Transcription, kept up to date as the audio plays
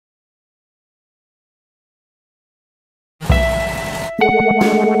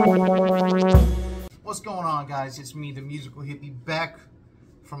What's going on, guys? It's me, the musical hippie, back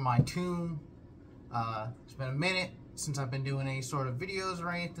from my tomb. It's been a minute since I've been doing any sort of videos or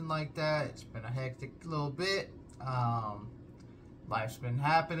anything like that. It's been a hectic little bit. Life's been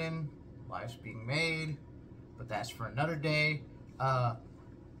happening, life's being made, but that's for another day. I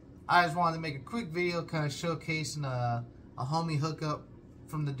just wanted to make a quick video kind of showcasing a homie hookup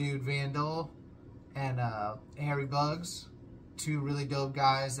from the dude Vandul and Harry Buggz. Two really dope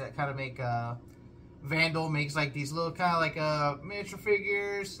guys that kind of make Vandul makes like these little kind of like miniature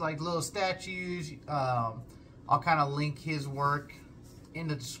figures, like little statues. I'll kind of link his work in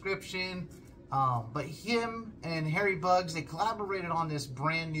the description. But him and Harry Buggz, they collaborated on this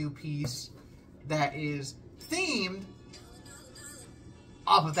brand new piece that is themed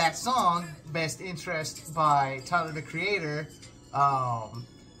off of that song, Best Interest by Tyler, the Creator. And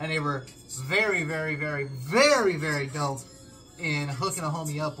they were very, very, very, very, very dope in hooking a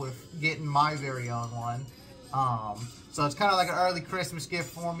homie up with getting my very own one. So it's kind of like an early Christmas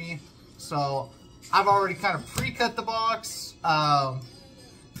gift for me. So I've already kind of pre-cut the box.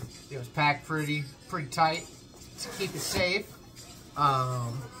 It was packed pretty tight to keep it safe.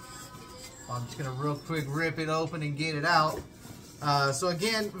 I'm just gonna real quick rip it open and get it out. So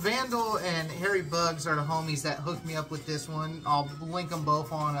again, Vandul and Harry Buggz are the homies that hooked me up with this one. I'll link them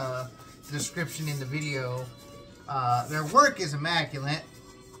both on the description in the video. Their work is immaculate.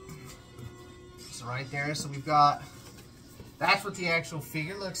 So right there, so we've got, that's what the actual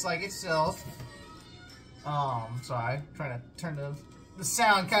figure looks like itself. Sorry, trying to turn the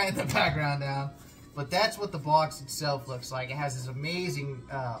sound kind of in the background down. But that's what the box itself looks like. It has this amazing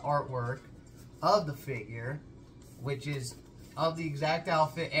artwork of the figure, which is of the exact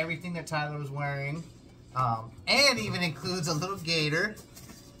outfit, everything that Tyler was wearing. And even includes a little gator.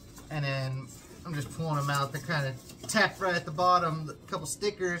 And then I'm just pulling them out. They're kind of tacked right at the bottom. A couple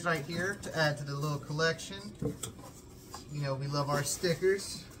stickers right here to add to the little collection. You know, we love our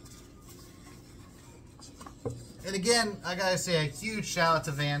stickers. And again, I gotta say a huge shout out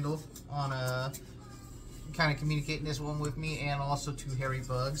to Vandul on kind of communicating this one with me, and also to Harry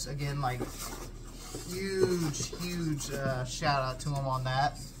Buggz. Again, like huge shout out to him on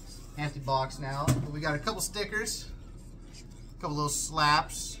that. Empty box now, but we got a couple stickers, a couple little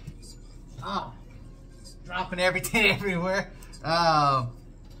slaps. Oh, dropping everything everywhere. But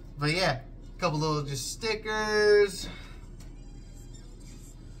yeah, a couple little just stickers.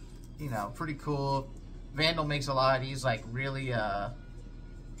 You know, pretty cool. Vandul makes a lot of these like really, I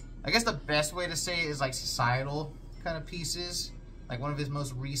guess the best way to say it is like societal kind of pieces. Like one of his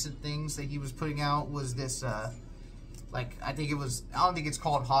most recent things that he was putting out was this, like I think it was, I don't think it's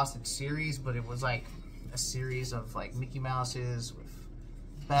called Hostage Series, but it was like a series of like Mickey Mouses with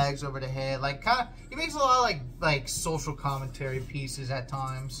bags over the head. Like kind of, he makes a lot of like social commentary pieces at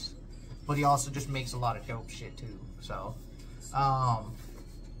times, but he also just makes a lot of dope shit too. So, let's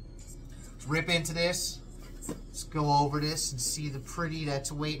rip into this. Let's go over this and see the pretty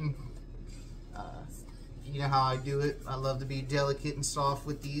that's waiting. You know how I do it. I love to be delicate and soft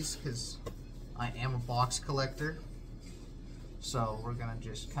with these because I am a box collector. So we're gonna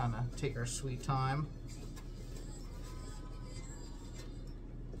just kind of take our sweet time.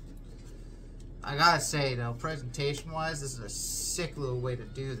 I gotta say though, presentation wise, this is a sick little way to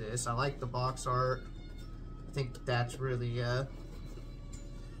do this. I like the box art. I think that's really a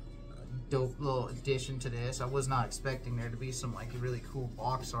dope little addition to this. I was not expecting there to be some like really cool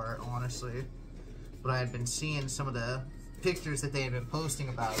box art, honestly. But I had been seeing some of the pictures that they had been posting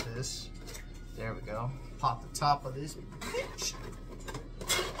about this. There we go. Pop the top of this bitch.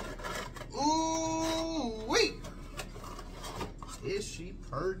 Ooh, wait. Is she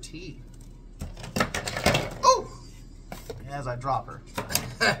pretty? Ooh. As I drop her.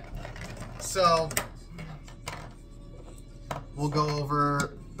 So we'll go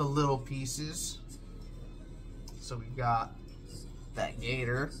over the little pieces. So we've got that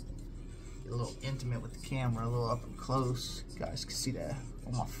gator. Get a little intimate with the camera, a little up and close. You guys can see that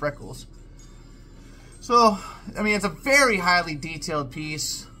on my freckles. So, I mean, it's a very highly detailed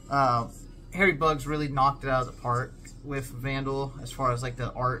piece. Harry Buggz really knocked it out of the park with Vandul as far as like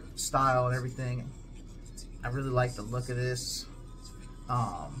the art style and everything. I really like the look of this.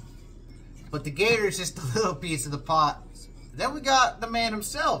 But the gator is just a little piece of the pot. Then we got the man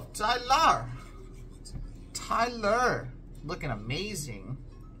himself, Tyler. Tyler, looking amazing.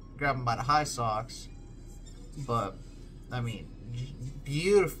 Grab him by the high socks. But, I mean,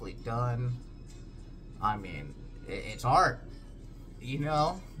 beautifully done. I mean, it's art. You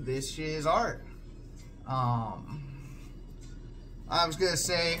know, this shit is art. I was gonna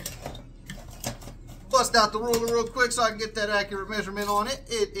say, but bust out the ruler real quick so I can get that accurate measurement on it.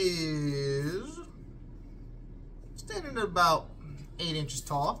 It is standing at about 8 inches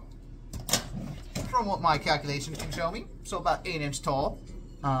tall, from what my calculation can show me. So about 8 inch tall.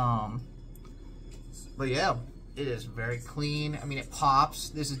 But yeah, it is very clean. I mean, it pops.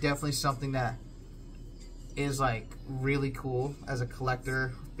 This is definitely something that is like really cool as a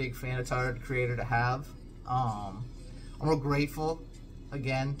collector, big fan of Tyler, creator, to have. I'm real grateful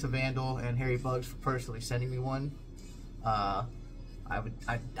again to Vandul and Harry Buggz for personally sending me one.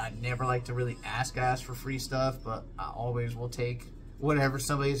 I'd never like to really ask for free stuff, but I always will take whatever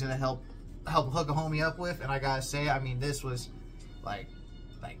somebody's gonna help hook a homie up with. And I gotta say, I mean, this was like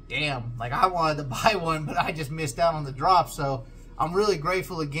damn, like I wanted to buy one, but I just missed out on the drop. So I'm really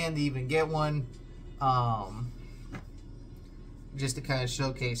grateful again to even get one, just to kind of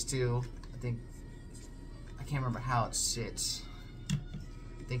showcase too. I can't remember how it sits.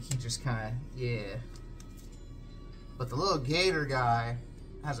 I think he just kind of, yeah. But the little gator guy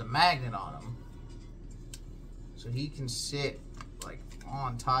has a magnet on him, so he can sit like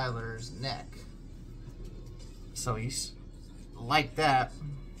on Tyler's neck. So he's like that.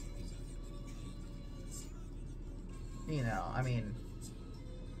 You know, I mean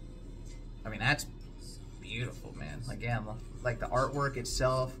that's beautiful, man. Again, like the artwork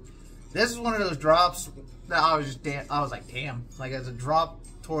itself. This is one of those drops that I was like, damn. Like, as a drop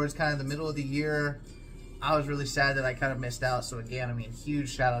towards kind of the middle of the year, I was really sad that I kind of missed out. So again, I mean,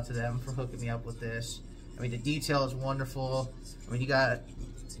 huge shout out to them for hooking me up with this. I mean, the detail is wonderful. I mean, you got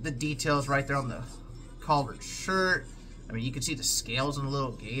the details right there on the collared shirt. I mean, you can see the scales on the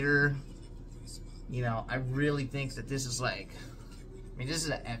little gator. You know, I really think that this is like, I mean, this is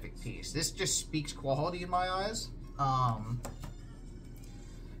an epic piece. This just speaks quality in my eyes.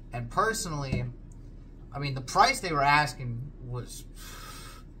 And personally, I mean, the price they were asking was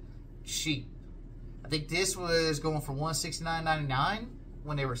cheap. I think this was going for $169.99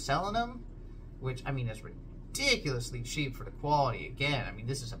 when they were selling them, which, I mean, is ridiculously cheap for the quality. Again, I mean,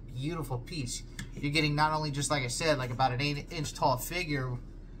 this is a beautiful piece. You're getting not only just, like I said, like about an 8 inch tall figure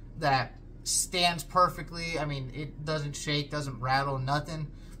that stands perfectly. I mean, it doesn't shake, doesn't rattle, nothing.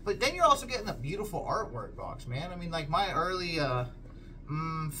 But then you're also getting a beautiful artwork box, man. I mean, like my early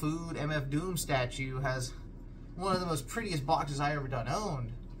Food MF Doom statue has one of the most prettiest boxes I ever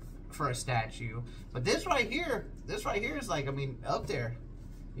owned for a statue. But this right here is like, I mean, up there.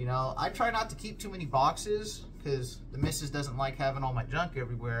 You know, I try not to keep too many boxes because the missus doesn't like having all my junk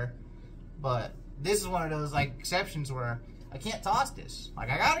everywhere. But this is one of those like exceptions where I can't toss this. Like,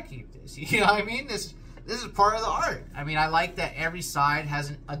 I gotta keep this. You know what I mean? This is part of the art. I mean, I like that every side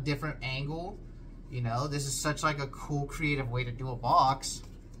has a different angle. You know, this is such like a cool creative way to do a box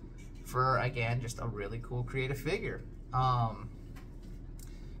for, again, just a really cool creative figure.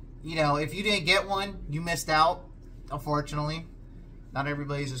 You know, if you didn't get one, you missed out, unfortunately. Not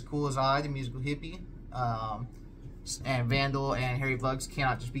everybody's as cool as I, the musical hippie. And Vandul and Harry Buggz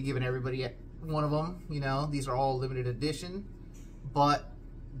cannot just be giving everybody one of them. You know, these are all limited edition. But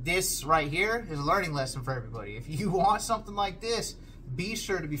this right here is a learning lesson for everybody. If you want something like this, be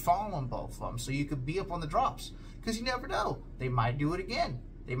sure to be following both of them so you could be up on the drops. Because you never know. They might do it again.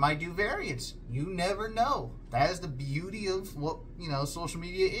 They might do variants. You never know. That is the beauty of what, you know, social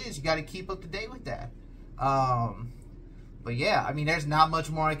media is. You got to keep up to date with that. But yeah, I mean, there's not much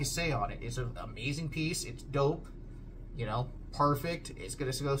more I can say on it. It's an amazing piece. It's dope. You know, perfect. It's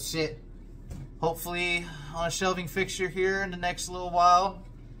going to go sit, hopefully, on a shelving fixture here in the next little while.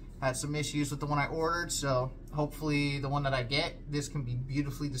 Had some issues with the one I ordered, so hopefully the one that I get, this can be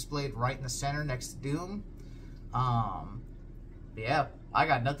beautifully displayed right in the center next to Doom. Yeah, I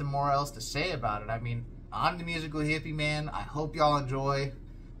got nothing more else to say about it. I mean, I'm the musical hippie, man. I hope y'all enjoy.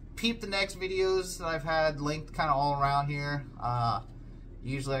 Peep the next videos that I've had linked kind of all around here.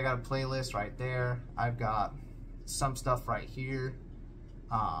 Usually I got a playlist right there. I've got some stuff right here.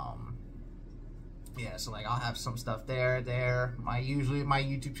 Yeah, so like I'll have some stuff there. Usually my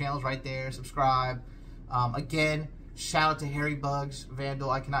YouTube channel's right there. Subscribe. Again, shout out to Harry Buggz, Vandul.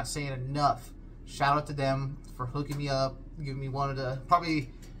 I cannot say it enough. Shout out to them for hooking me up, giving me one of the probably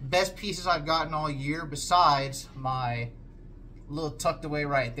best pieces I've gotten all year, besides my little tucked away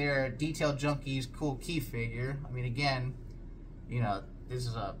right there, Detail Junkies cool key figure. I mean, again, you know, this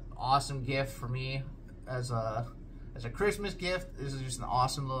is an awesome gift for me as a Christmas gift. This is just an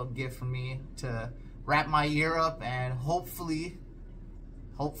awesome little gift for me to wrap my year up, and hopefully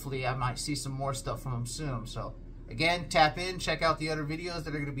I might see some more stuff from them soon. So again, tap in, check out the other videos that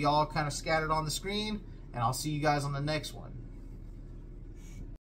are going to be all kind of scattered on the screen, and I'll see you guys on the next one.